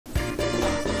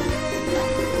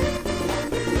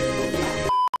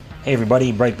Hey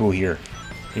everybody, Brightboo here.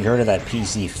 You heard of that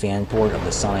PC fan port of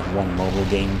the Sonic 1 mobile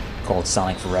game called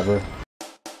Sonic Forever?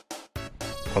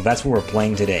 Well, that's what we're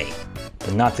playing today,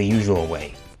 but not the usual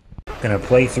way. I'm gonna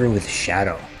play through with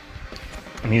Shadow.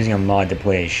 I'm using a mod to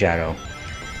play as Shadow.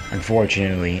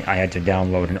 Unfortunately, I had to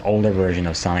download an older version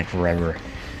of Sonic Forever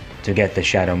to get the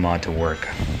Shadow mod to work.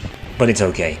 But it's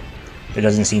okay. There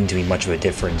doesn't seem to be much of a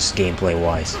difference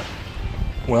gameplay-wise.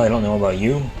 Well, I don't know about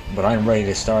you, but I'm ready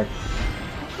to start.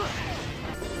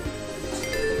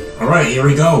 Alright, here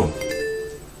we go!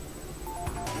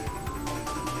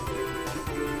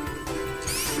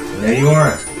 There you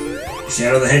are!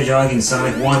 Shadow the Hedgehog in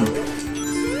Sonic 1.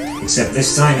 Except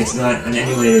this time it's not an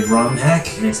emulated ROM hack,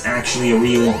 and it's actually a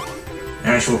real,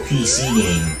 actual PC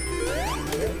game.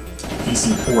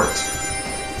 PC port.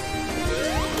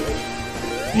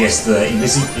 Yes, the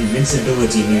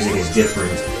invincibility music is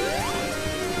different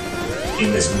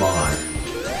in this mod.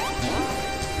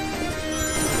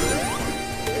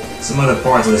 Some other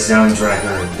parts of the soundtrack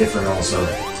are different also.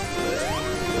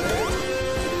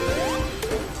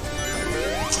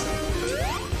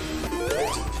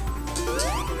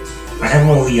 I have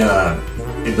all the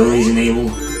abilities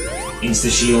enabled.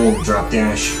 Insta-shield, drop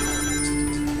dash,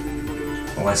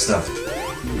 all that stuff.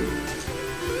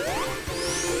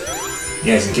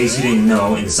 Yes, in case you didn't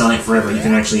know, in Sonic Forever you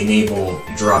can actually enable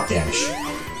drop dash.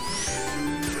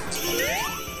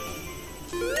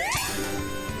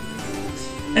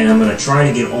 And I'm gonna try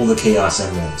to get all the Chaos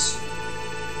Emeralds.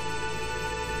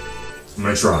 I'm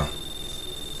gonna try.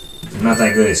 I'm not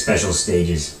that good at special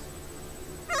stages.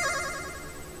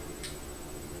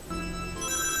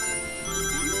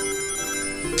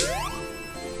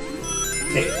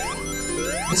 Okay.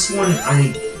 This one,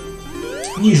 I'm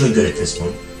usually good at this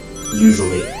one.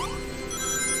 Usually.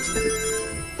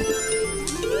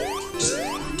 Just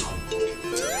don't.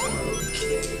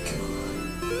 Okay, come on.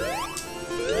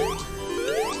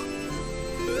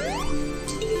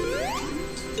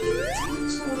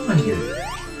 What's going on here?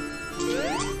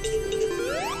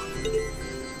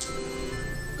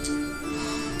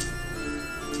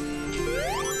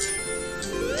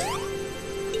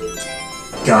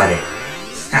 Got it.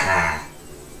 Haha.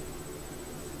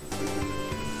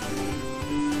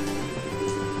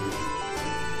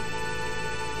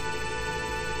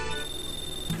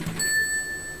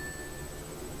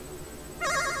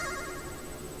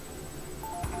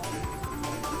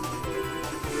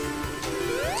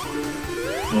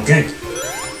 Okay.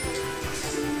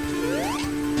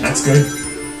 That's good.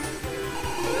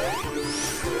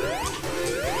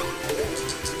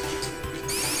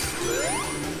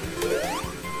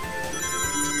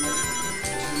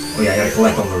 Oh yeah, I gotta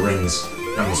collect all the rings.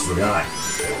 I almost forgot.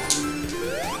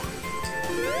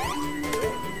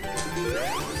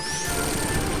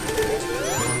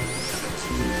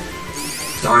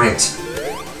 Darn it!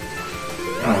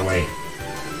 Out of the way.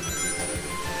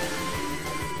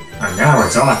 Alright, now we're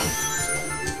talking.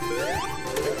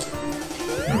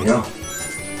 There we go.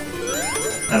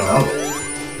 That'll help.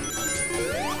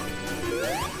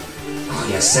 Oh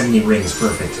yeah, 70 rings,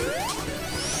 perfect.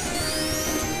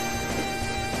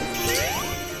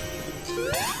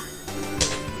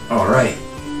 Alright,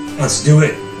 let's do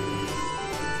it.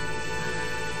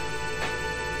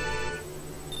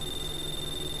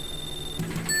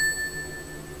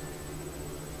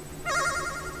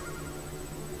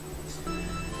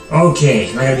 Okay,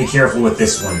 I gotta be careful with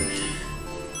this one.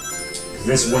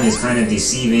 This one is kind of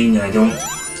deceiving, and I don't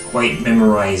quite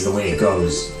memorize the way it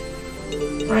goes.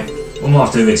 Alright, I'm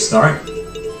off to a good start.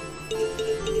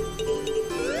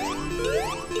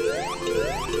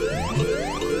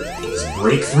 Let's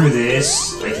break through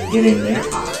this. I can get in there.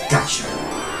 Ah, gotcha.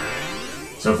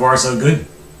 So far, so good.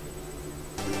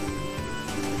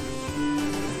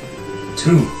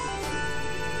 2.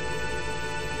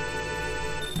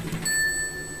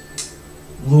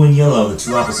 Blue and yellow, the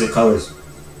two opposite colors.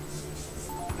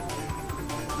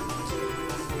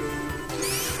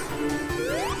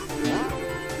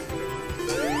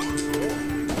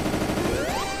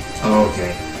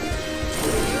 Okay.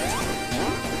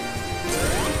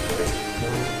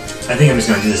 I think I'm just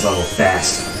gonna do this level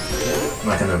fast. I'm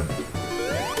not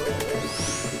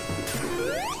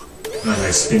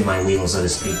gonna spin my wheel, so to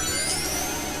speak.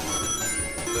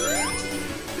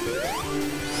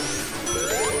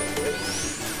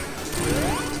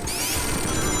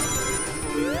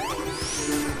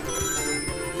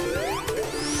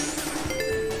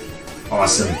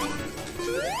 Awesome.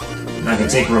 I can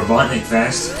take Robotnik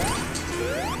fast.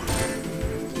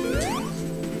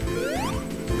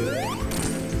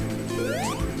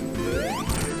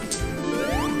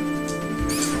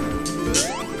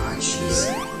 Ah, jeez.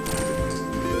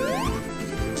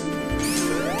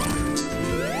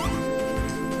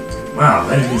 Wow,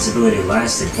 that invincibility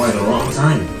lasted quite a long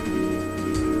time.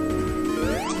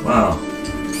 Wow.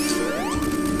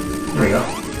 There we go.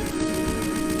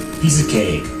 Piece of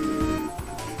cake.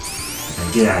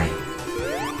 Now get out of here.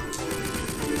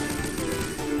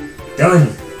 Done!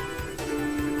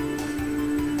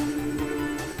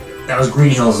 That was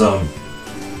Green Hill Zone.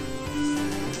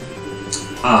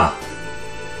 Ah.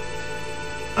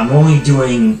 I'm only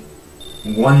doing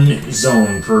one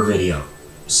zone per video.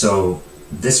 So,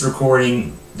 this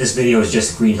video is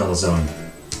just Green Hill Zone.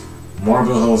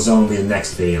 Marble Hill Zone will be the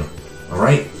next video.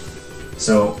 Alright?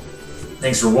 So,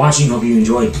 thanks for watching, hope you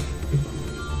enjoyed.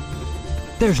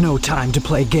 There's no time to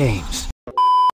play games.